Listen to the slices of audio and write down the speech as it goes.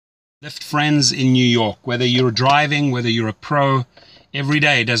Lyft friends in New York, whether you're driving, whether you're a pro, every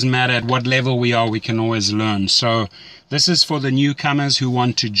day, it doesn't matter at what level we are, we can always learn. So this is for the newcomers who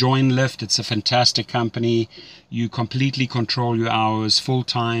want to join Lyft. It's a fantastic company. You completely control your hours,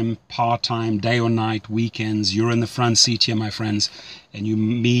 full-time, part-time, day or night, weekends. You're in the front seat here, my friends, and you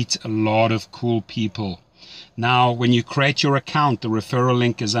meet a lot of cool people. Now, when you create your account, the referral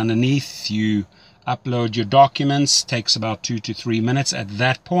link is underneath. You upload your documents, takes about 2 to 3 minutes. At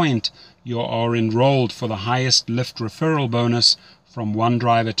that point, you are enrolled for the highest Lyft referral bonus from one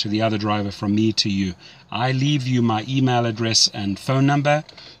driver to the other driver, from me to you. I leave you my email address and phone number,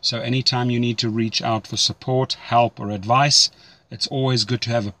 so anytime you need to reach out for support, help, or advice, it's always good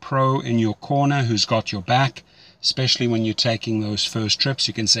to have a pro in your corner who's got your back, especially when you're taking those first trips.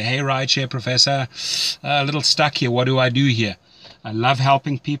 You can say, hey, rideshare professor, a little stuck here. What do I do here? I love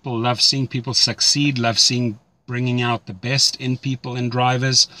helping people, love seeing people succeed, love bringing out the best in people and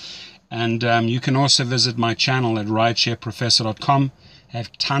drivers. And you can also visit my channel at rideshareprofessor.com. I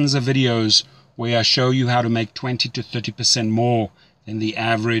have tons of videos where I show you how to make 20 to 30% more than the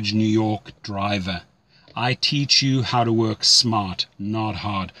average New York driver. I teach you how to work smart, not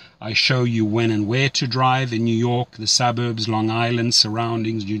hard. I show you when and where to drive in New York, the suburbs, Long Island,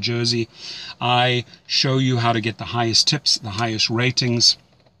 surroundings, New Jersey. I show you how to get the highest tips, the highest ratings,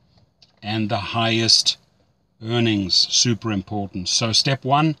 and the highest earnings. Super important. So step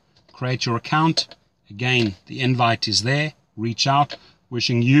 1, create your account. Again, the invite is there. Reach out.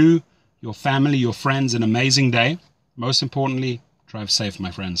 Wishing you, your family, your friends an amazing day. Most importantly, drive safe,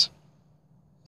 my friends.